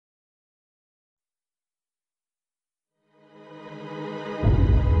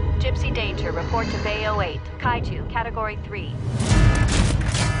Gypsy danger. Report to Bay 08. Kaiju, Category 3.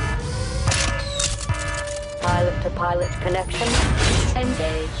 Pilot-to-pilot connection.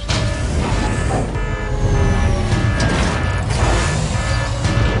 Engaged.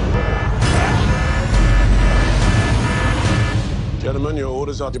 Gentlemen, your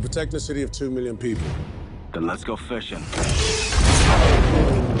orders are to protect the city of 2 million people. Then let's go fishing.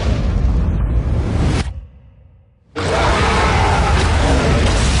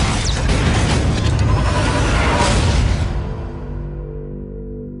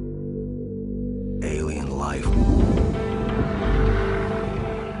 Alien life.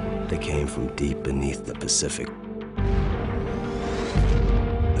 They came from deep beneath the Pacific.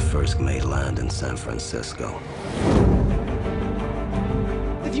 The first made land in San Francisco.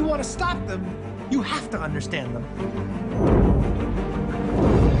 If you want to stop them, you have to understand them.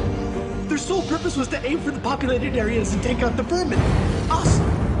 Their sole purpose was to aim for the populated areas and take out the vermin. Us.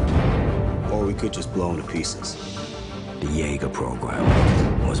 Or we could just blow them to pieces. The Jaeger program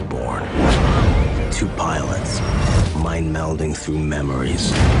was born. 2 pilots, mind melding through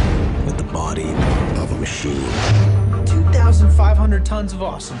memories with the body of a machine. 2,500 tons of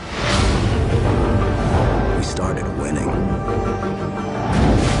awesome. We started winning.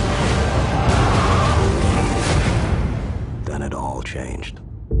 Then it all changed.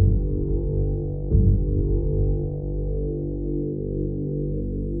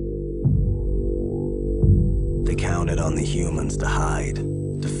 They counted on the humans to hide,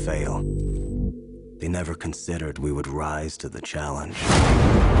 to fail. They never considered we would rise to the challenge.